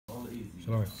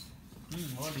شلونك؟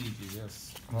 What easy, yes.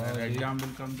 هذه Exam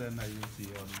will come, then I will see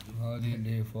all easy. هذه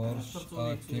اللي هي فورس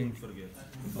اكتنج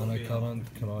على كرنت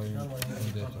كرايم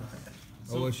داتا.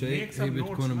 اول شيء هي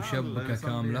بتكون مشبكه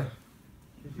كامله.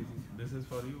 This is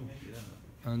for you.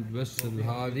 Yeah. عند بس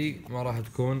هذه ما راح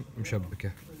تكون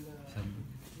مشبكه.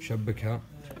 شبكها.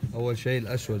 اول شيء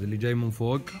الاسود اللي جاي من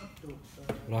فوق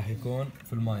راح يكون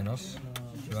في الماينس،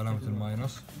 شوف علامه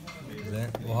الماينس. زين،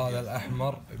 وهذا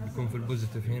الاحمر بيكون في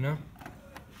البوزيتيف هنا،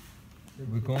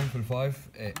 وبيكون في الفايف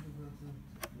اي،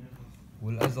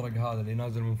 والازرق هذا اللي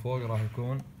نازل من فوق راح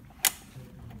يكون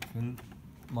في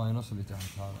الماينس اللي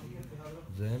تحت هذا.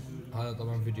 زين، هذا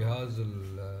طبعا في جهاز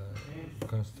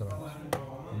الكونسترات،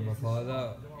 اما في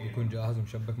هذا يكون جاهز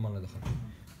مشبك ما له دخل.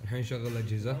 الحين نشغل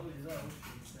الاجهزه.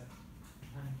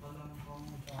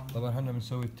 طبعا احنا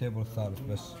بنسوي التيبل الثالث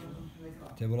بس،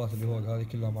 التيبلات اللي فوق هذه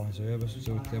كلها ما راح نسويها، بس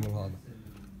نسوي التيبل هذا.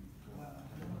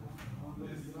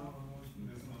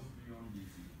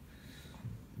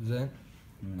 زين،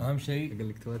 اهم شيء اقول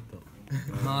لك توتر.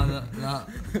 هذا لا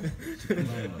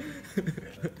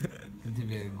كنت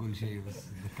ابي اقول شيء بس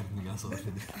ذكرتني قاعد اصور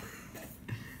فيديو.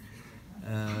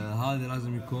 هذا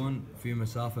لازم يكون في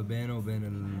مسافة بينه وبين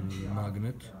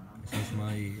الماجنت اساس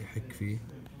ما يحك فيه.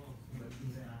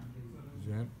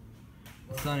 زين،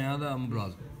 الثاني هذا مو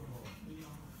بلازم.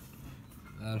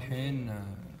 الحين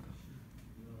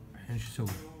شو اسوي؟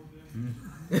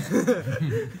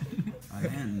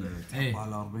 الحين تحط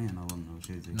على 40 اظن او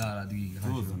شيء زي لا دقيقة.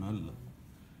 توزن الا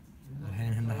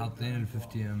الحين احنا حاطين ال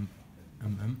 50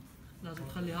 ام. لازم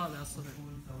تخلي هذا على الصفر.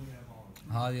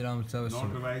 هذه لازم تسوي Not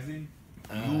الصفر. revising.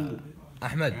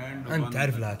 احمد انت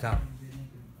تعرف لها، تعال.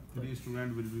 3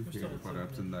 students will be failed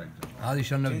perhaps in the exam. هذه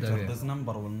شلون نبدا فيها؟ this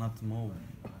number will not move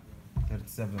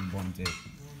 37.8.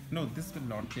 No, this will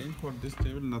not change for this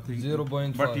table. Nothing.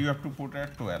 0.5. But you have to put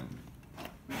at 12.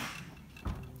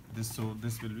 This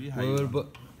will be high. We will one.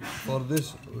 for this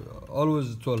always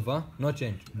 12 ها؟ No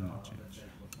change. No change.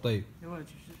 طيب يا ولد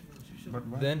شوف But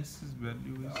why Then- this is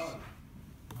value is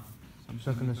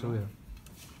شلون كنا نسويها؟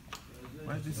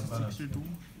 why this is 62?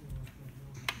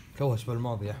 كوس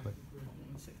بالماضي يا احمد.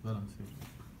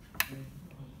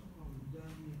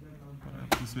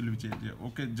 This will be changed. Yeah.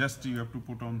 Okay, just you have to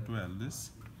put on 12 this.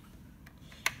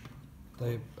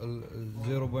 طيب ال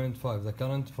 0.5 the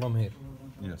current from here.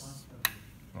 Yes.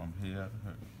 From here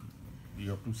you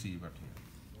have to see but here.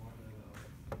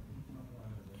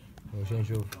 اول شيء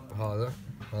نشوف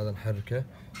هذا نحركه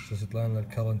بس يطلع لنا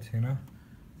الكرنت هنا.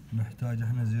 نحتاج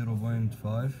احنا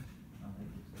 0.5.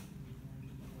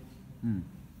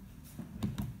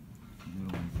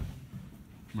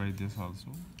 By this also.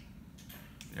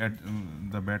 At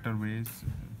the better way is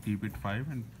keep it 5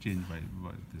 and change by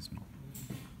this now.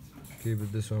 keep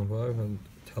it this one 5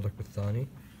 ونتحرك بالثاني.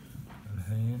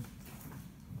 الحين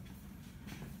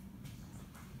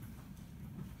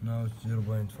now it's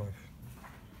 0.5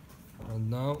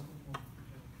 and now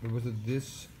we put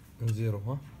this in 0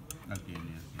 ها. Again,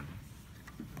 yes.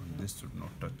 This should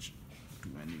not touch to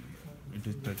any. It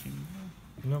is touching.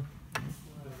 No.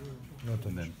 No touch.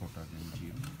 And then put again 0.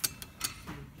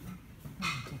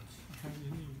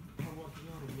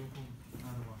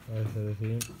 هاي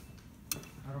 30.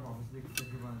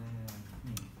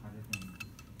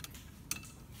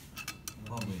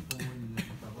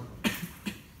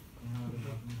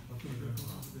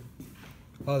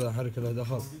 هذا حركة له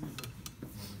دخل.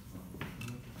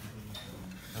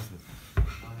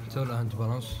 سوي له هانت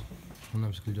بالانس. خلنا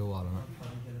نمسك الجوال انا.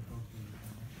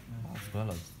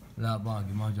 بالانس. لا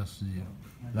باقي ما جاء الزيرو.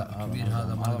 لا الكبير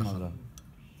هذا ما دخل.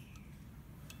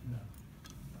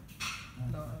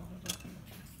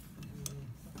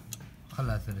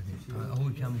 خلها 30.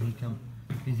 هو كم هي كم؟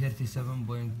 في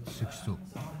 37.62.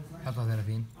 حطها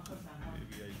 30.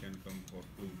 Maybe I can come for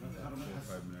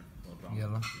 5 minutes or round.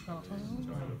 يلا.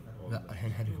 لا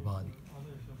الحين حرك بهذه.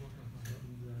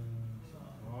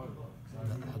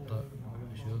 لا حطها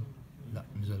شوف. لا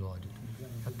نزل واجد.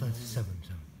 حطها 7.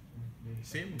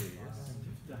 Same day, yes.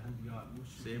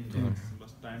 Same day.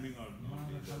 But timing or not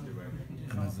divided.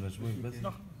 نزل شوي بس.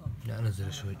 لا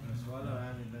نزل شوي.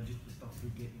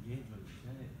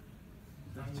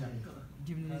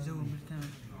 جبنا يزور بالكامل.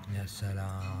 يا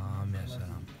سلام يا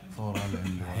سلام. صور على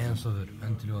عندي. الحين صفر.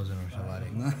 انت اللي وزنه ما شاء الله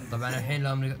عليك. طبعا الحين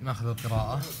لازم ناخذ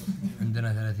القراءة.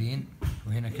 عندنا 30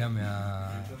 وهنا كم يا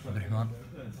عبد الرحمن؟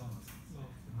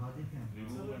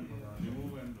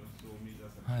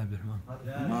 هاي عبد الرحمن.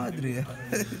 ما ادري.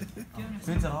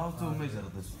 Peter, how to measure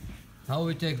this? How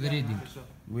we take the reading?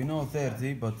 We know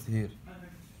 30 but here.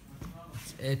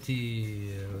 It's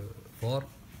 84.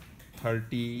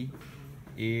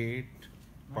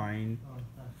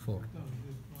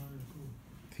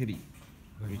 38.3.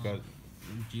 because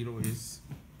 0 is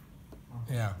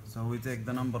Yeah. So we take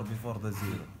the number before the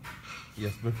 0.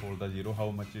 yes before the 0 how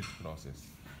much it crosses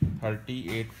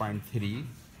 38.3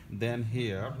 then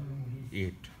here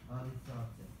 8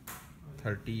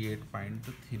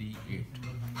 38.38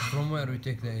 From where we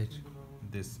take the 8?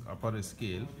 this upper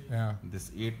scale Yeah. this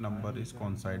 8 number is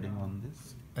coinciding on this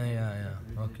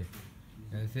Yeah. Okay.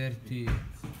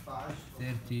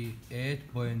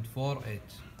 38.48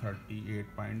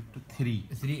 38.3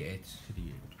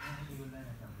 38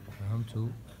 فهمتوا؟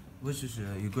 وش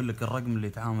يقول لك الرقم اللي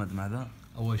يتعامد مع ذا؟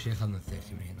 اول شيء اخذنا ال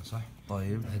 30 من هنا صح؟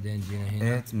 طيب بعدين جينا هنا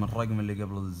 8 من الرقم اللي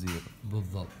قبل الزيرو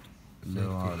بالضبط اللي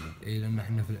هو هذا. اي لان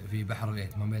احنا في بحر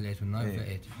الايت ما بين الايت والنايف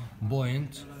إيه. ف 8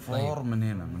 بوينت 4 من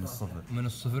هنا من الصفر. من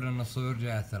الصفر لان الصفر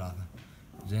جاي على الثلاثة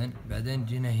زين بعدين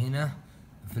جينا هنا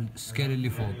في السكيل اللي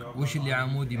فوق وش اللي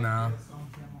عمودي معاه؟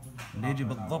 اللي يجي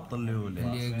بالضبط اللي هو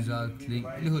اللي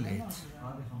اكزاكتلي اللي هو الايت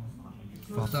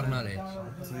فاخترنا الايت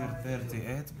تصير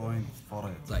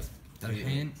 38.48. طيب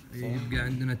الحين يبقى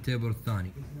عندنا التيبل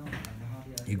الثاني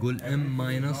يقول ام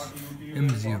ماينس ام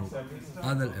زيرو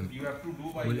هذا الام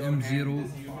والام زيرو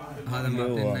هذا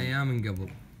معطينا اياه من قبل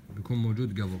بيكون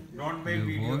موجود قبل don't make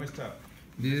video mister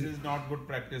this is not good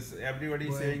practice everybody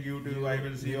saying YouTube I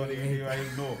will see on YouTube I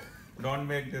will know don't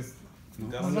make this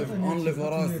just Only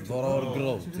for us, for our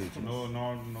growth. no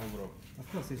bro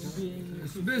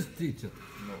It's best teacher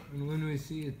and when we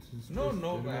see it it's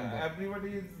no best.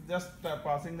 everybody is just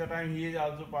passing the time he is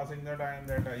also passing the time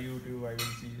that YouTube I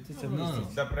will see No.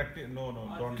 the practice no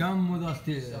don't Come with us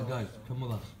guys come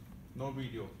with us no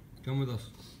video come with us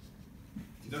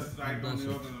just write on That's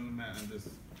your it. this